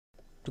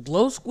The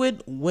glow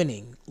squid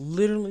winning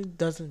literally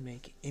doesn't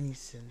make any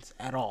sense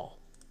at all.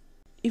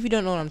 If you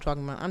don't know what I'm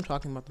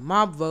talking about the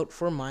mob vote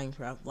for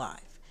Minecraft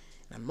Live.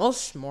 And more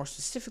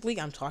specifically,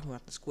 I'm talking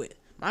about the squid.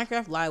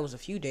 Minecraft Live was a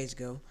few days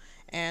ago,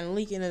 and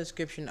link in the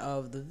description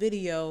of the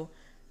video,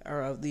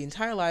 or of the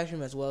entire live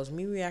stream, as well as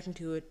me reacting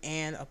to it,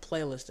 and a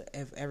playlist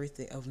of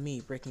everything, of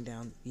me breaking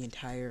down the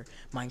entire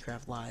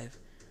Minecraft Live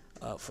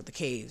for the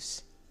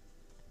caves.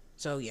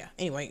 So yeah,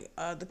 anyway,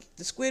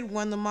 the squid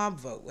won the mob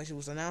vote, which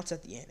was announced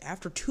at the end,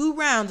 after 2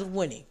 rounds of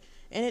winning.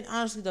 And it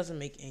honestly doesn't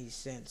make any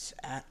sense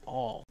at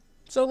all.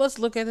 So let's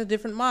look at the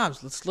different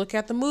mobs. Let's look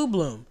at the Moo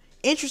Bloom.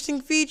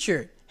 Interesting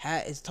feature.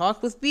 It's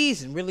talked with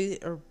bees and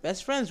really are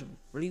best friends.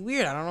 Really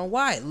weird. I don't know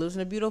why. It lives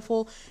in a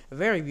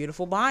very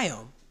beautiful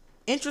biome.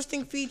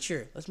 Interesting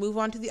feature. Let's move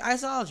on to the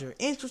Iceologer.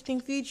 Interesting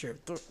feature.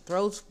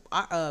 Throws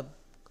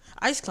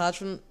ice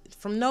clouds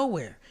from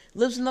nowhere.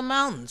 Lives in the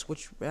mountains,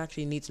 which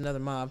actually needs another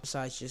mob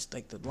besides just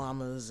like the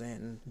llamas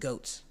and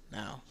goats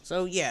now.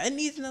 So yeah, it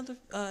needs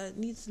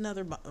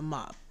another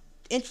mob.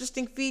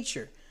 Interesting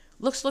feature.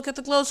 Let's look at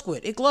the glow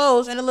squid. It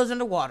glows and it lives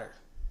underwater.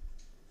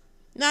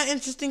 Not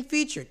interesting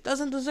feature.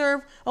 Doesn't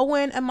deserve a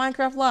win at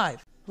Minecraft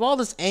Live. With all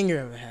this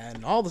anger I've had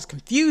and all this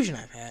confusion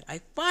I've had,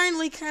 I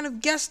finally kind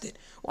of guessed it.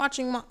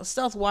 Watching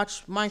Stealth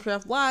watch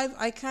Minecraft Live,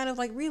 I kind of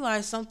like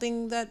realized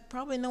something that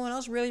probably no one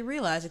else really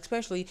realized,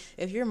 especially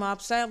if your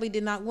mob sadly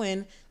did not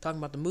win. Talking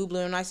about the Moo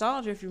Bloom and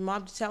Iceologer, if your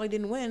mob sadly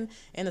didn't win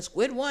and the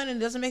squid won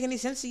and it doesn't make any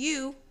sense to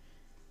you,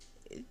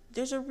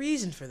 there's a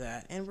reason for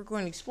that, and we're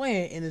going to explain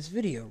it in this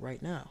video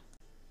right now.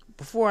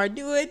 Before I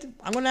do it,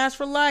 I'm going to ask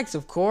for likes,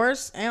 of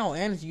course.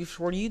 And you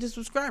sure to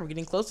subscribe. We're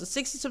getting close to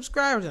 60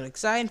 subscribers. I'm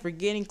excited for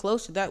getting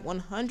close to that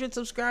 100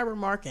 subscriber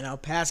mark. And I'll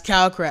pass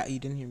cow crap. You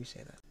didn't hear me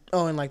say that.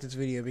 Oh, and like this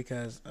video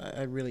because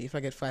I really, if I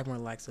get 5 more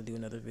likes, I'll do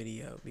another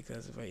video.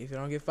 Because if I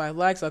don't get 5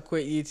 likes, I'll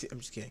quit YouTube. I'm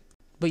just kidding.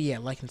 But yeah,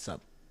 like and sub,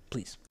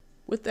 please.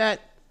 With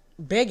that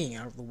begging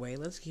out of the way,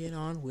 let's get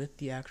on with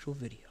the actual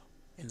video.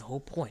 And the whole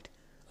point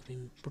of me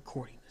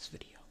recording this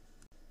video.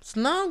 So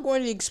now I'm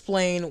going to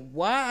explain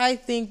why I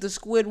think the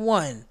squid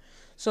won.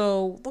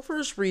 So the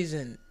first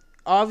reason,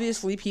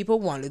 obviously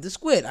people wanted the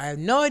squid. I have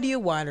no idea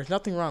why. There's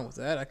nothing wrong with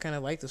that. I kind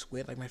of like the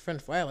squid. Like my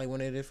friend Firelight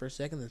wanted it for a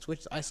second, then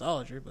switched to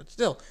Iceologer. But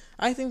still,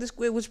 I think the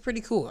squid was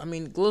pretty cool. I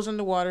mean, it glows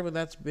underwater, but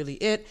that's really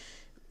it.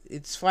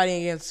 It's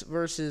fighting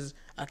versus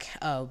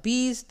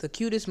bees. The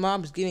cutest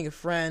mob is getting a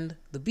friend,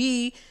 the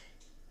bee,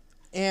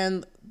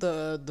 and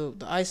the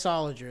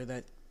Iceologer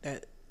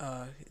that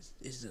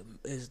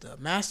is the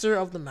master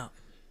of the mountain.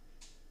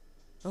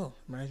 Oh,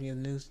 reminds me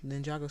of the new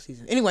Ninjago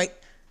season. Anyway,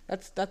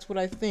 that's what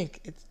I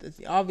think.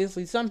 It's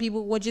obviously some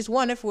people would just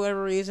want it for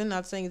whatever reason.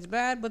 Not saying it's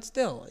bad, but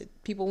still,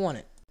 people want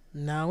it.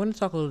 Now, I want to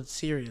talk a little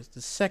serious.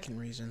 The second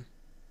reason,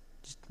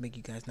 just to make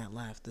you guys not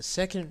laugh, the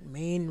second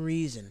main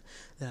reason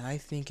that I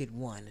think it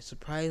won, it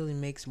surprisingly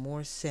makes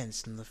more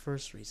sense than the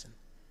first reason.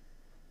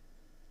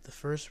 The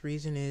first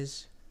reason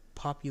is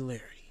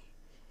popularity.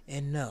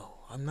 And no,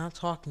 I'm not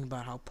talking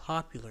about how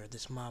popular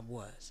this mob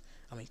was.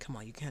 I mean, come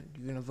on, you're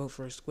gonna vote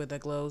for a squid that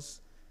glows?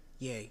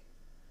 Yay.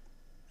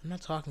 I'm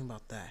not talking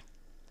about that.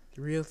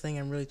 The real thing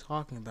I'm really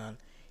talking about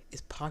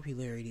is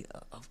popularity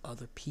of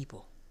other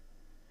people.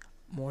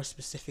 More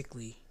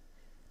specifically,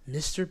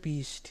 Mr.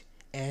 Beast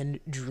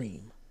and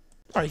Dream.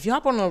 Alright, if you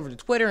hop on over to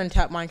Twitter and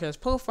tap Minecraft's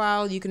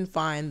profile, you can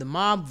find the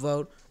mob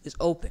vote is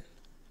open.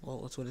 Well,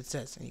 that's what it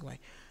says anyway.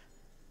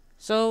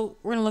 So,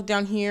 we're gonna look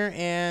down here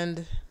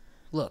and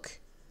look.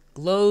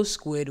 Glow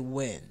Squid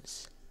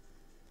wins.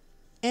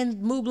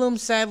 And Moo Bloom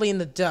sadly in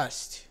the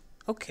dust.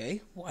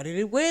 Okay, why did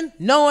it win?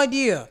 No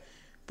idea.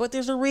 But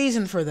there's a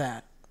reason for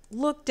that.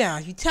 Look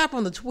down. If you tap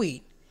on the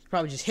tweet, you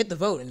probably just hit the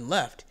vote and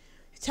left.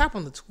 If you tap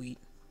on the tweet,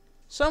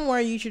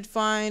 somewhere you should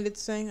find it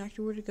saying,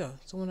 actually, where'd it go?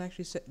 Someone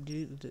actually said,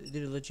 did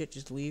it legit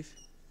just leave?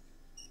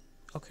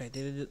 Okay,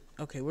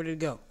 okay, where did it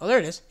go? Oh, there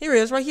it is. Here it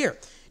is, right here.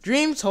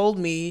 Dream told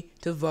me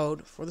to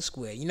vote for the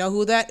squid. You know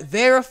who that?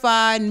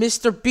 Verified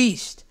Mr.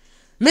 Beast.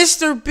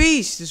 Mr.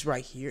 Beast is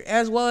right here,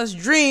 as well as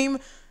Dream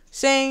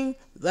saying,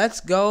 let's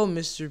go,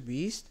 Mr.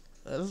 Beast.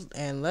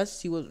 And let's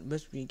see what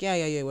Mr. Beast,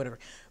 yeah, whatever.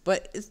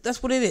 But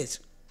that's what it is.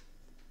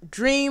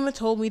 Dream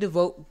told me to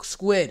vote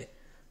squid.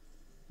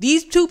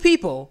 These two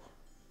people,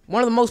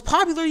 one of the most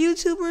popular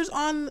YouTubers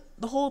on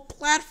the whole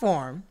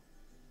platform,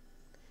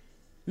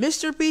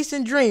 Mr. Beast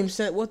and Dream,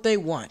 said what they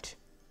want.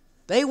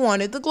 They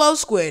wanted the glow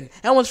squid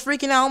and was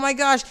freaking out. Oh my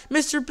gosh,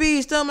 Mr.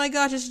 Beast, oh my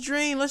gosh, it's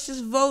Dream. Let's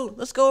just vote.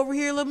 Let's go over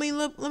here. Let me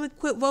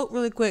quit vote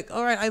really quick.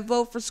 Alright, I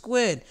vote for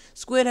squid.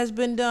 Squid has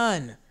been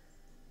done.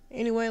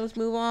 Anyway, let's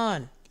move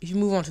on. If you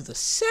move on to the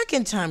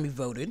second time we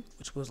voted,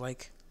 which was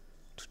like,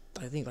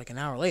 I think like an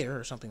hour later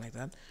or something like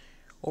that,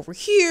 over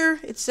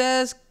here it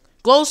says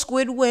glow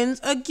squid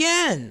wins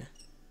again.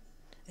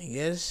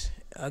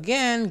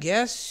 And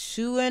guess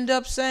who ended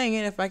up saying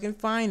it if I can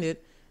find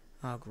it.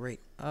 Oh, great.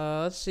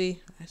 Let's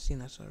see. I've seen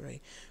this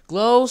already.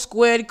 Glow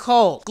Squid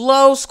Cult.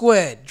 Glow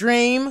Squid.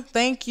 Dream.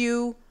 Thank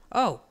you.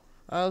 Oh.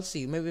 Let's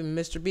see. Maybe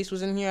Mr. Beast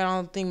was in here. I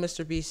don't think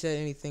Mr. Beast said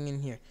anything in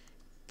here.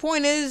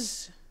 Point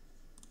is,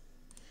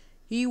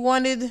 he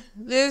wanted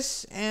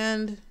this,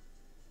 and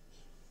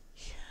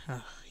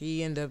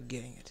he ended up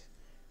getting it.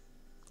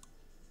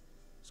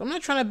 So I'm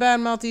not trying to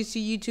badmouth these two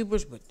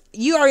YouTubers, but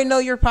you already know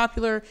you're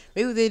popular.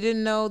 Maybe they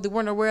didn't know, they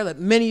weren't aware that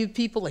many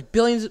people, like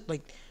billions,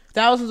 like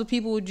thousands of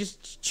people would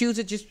just choose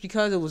it just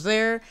because it was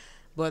there.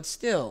 But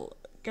still,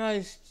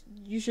 guys,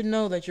 you should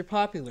know that you're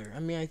popular. I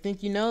mean, I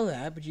think you know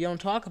that, but you don't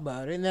talk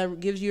about it, and that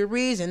gives you a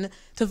reason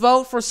to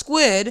vote for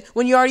Squid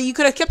when you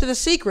could have kept it a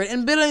secret,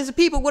 and billions of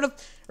people would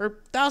have, or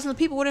thousands of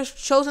people would have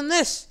chosen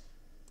this.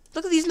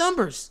 Look at these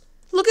numbers.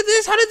 Look at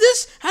this.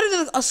 How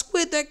did a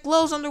squid that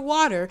glows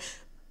underwater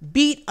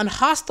beat a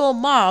hostile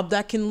mob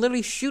that can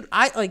literally shoot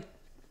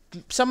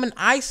summon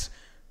ice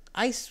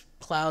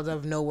clouds out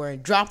of nowhere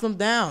and drop them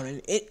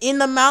down in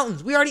the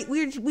mountains?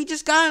 We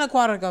just got an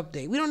aquatic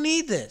update. We don't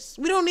need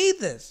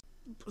this.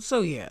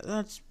 So yeah,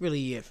 that's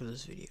really it for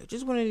this video.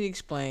 Just wanted to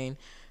explain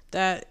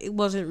that it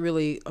wasn't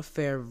really a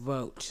fair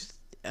vote.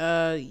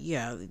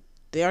 Yeah,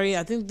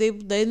 I think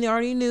they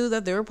already knew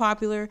that they were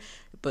popular,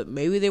 but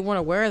maybe they weren't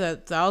aware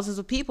that thousands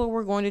of people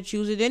were going to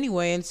choose it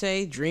anyway and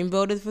say, Dream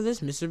voted for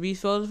this, Mr.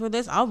 Beast voted for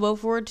this, I'll vote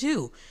for it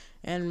too.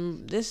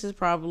 And this is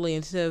probably,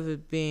 instead of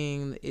it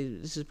being,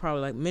 this is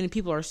probably, like many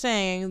people are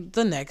saying,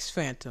 the next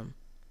Phantom.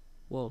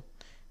 Well,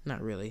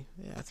 not really.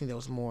 Yeah, I think that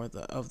was more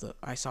of the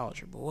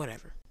Iceologer, but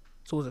whatever.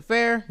 So was it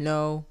fair?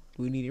 No.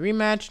 Do we need a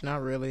rematch?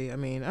 Not really. I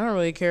mean, I don't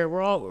really care.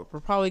 We're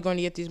probably going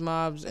to get these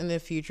mobs in the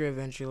future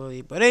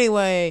eventually. But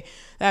anyway,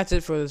 that's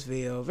it for this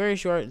video. Very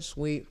short and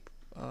sweet.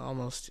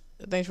 Almost.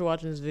 Thanks for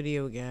watching this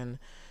video again.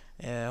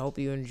 I hope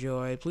you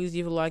enjoyed. Please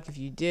leave a like if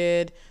you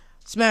did.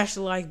 Smash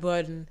the like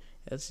button.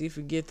 Let's see if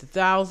we get to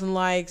 1,000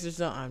 likes or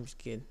something. I'm just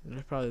kidding.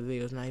 There's probably the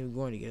video's not even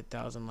going to get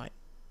 1,000 likes.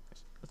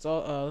 Let's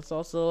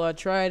also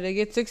try to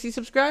get 60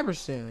 subscribers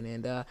soon,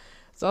 and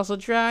let's also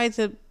try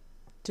to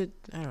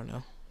I don't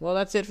know. Well,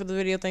 that's it for the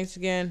video. Thanks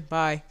again.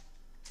 Bye.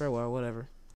 Farewell. Whatever.